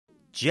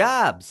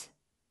Jobs.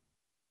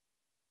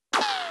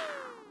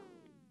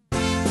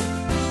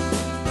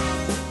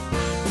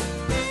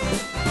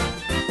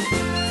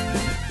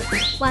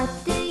 What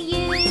do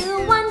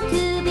you want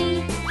to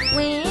be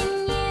when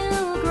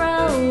you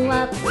grow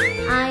up?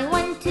 I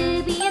want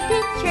to be a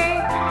teacher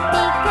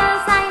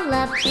because I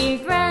love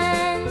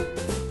children.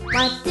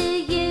 What do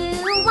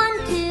you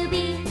want to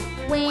be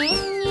when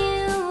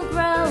you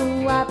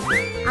grow up?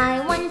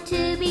 I want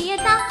to be a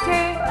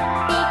doctor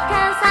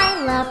because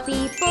I love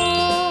people.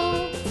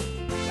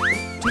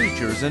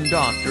 Teachers and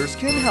doctors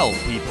can help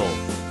people.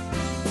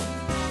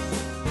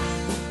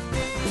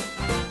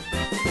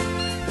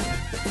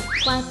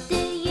 What do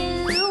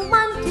you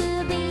want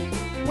to be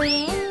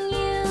when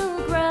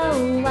you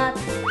grow up?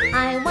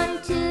 I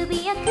want to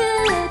be a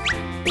cook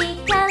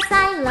because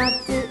I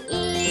love to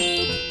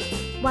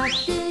eat. What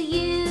do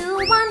you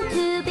want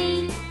to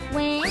be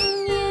when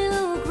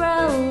you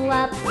grow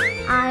up?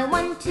 I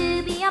want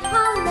to be a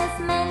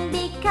policeman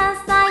because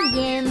I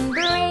am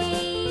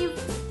brave.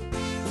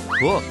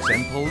 Cooks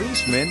and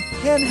policemen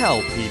can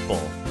help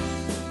people.